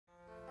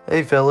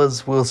Hey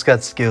fellas, Will's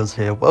Got Skills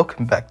here,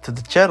 welcome back to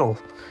the channel.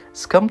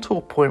 It's come to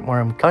a point where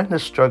I'm kinda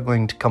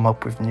struggling to come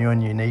up with new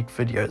and unique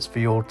videos for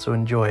you all to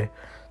enjoy.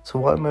 So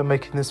why am I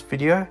making this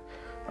video?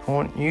 I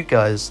want you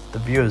guys, the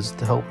viewers,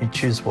 to help me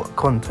choose what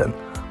content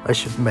I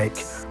should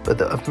make,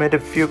 but I've made a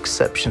few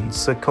exceptions,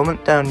 so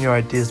comment down your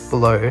ideas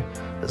below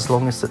as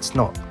long as it's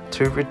not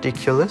too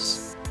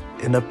ridiculous,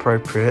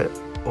 inappropriate,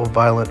 or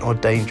violent or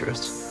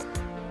dangerous.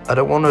 I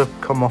don't want to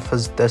come off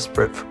as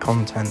desperate for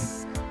content,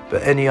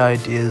 but any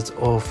ideas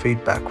or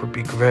feedback would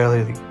be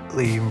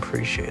greatly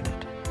appreciated.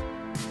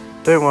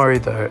 Don't worry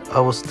though, I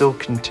will still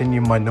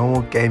continue my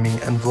normal gaming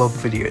and vlog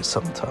videos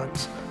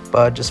sometimes, but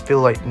I just feel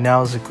like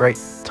now is a great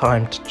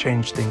time to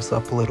change things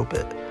up a little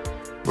bit.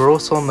 We're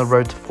also on the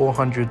road to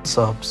 400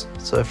 subs,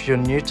 so if you're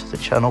new to the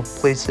channel,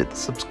 please hit the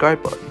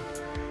subscribe button.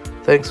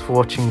 Thanks for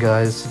watching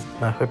guys,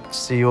 and I hope to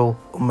see you all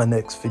on my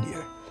next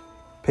video.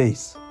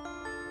 Peace.